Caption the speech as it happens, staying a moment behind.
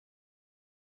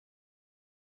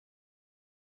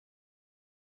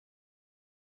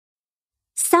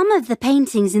Some of the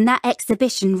paintings in that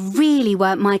exhibition really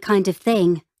weren't my kind of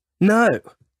thing. No,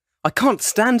 I can't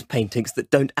stand paintings that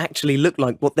don't actually look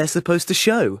like what they're supposed to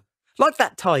show. Like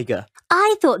that tiger.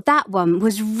 I thought that one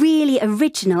was really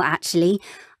original, actually.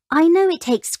 I know it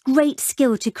takes great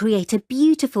skill to create a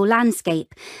beautiful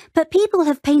landscape, but people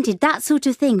have painted that sort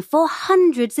of thing for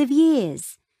hundreds of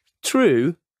years.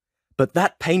 True, but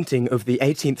that painting of the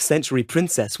 18th century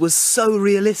princess was so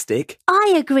realistic.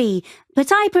 I agree,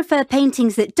 but I prefer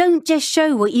paintings that don't just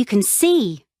show what you can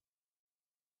see.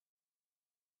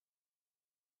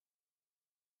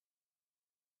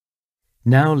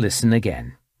 Now listen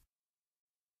again.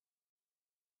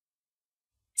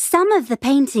 Some of the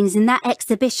paintings in that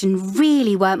exhibition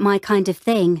really weren't my kind of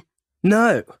thing.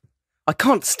 No, I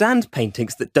can't stand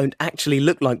paintings that don't actually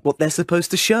look like what they're supposed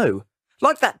to show.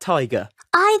 Like that tiger.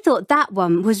 I thought that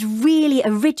one was really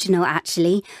original,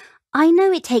 actually. I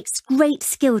know it takes great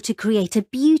skill to create a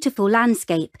beautiful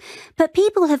landscape, but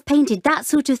people have painted that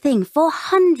sort of thing for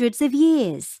hundreds of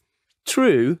years.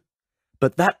 True,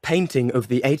 but that painting of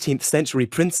the 18th century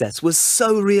princess was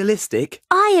so realistic.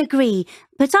 I agree,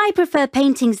 but I prefer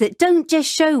paintings that don't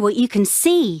just show what you can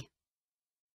see.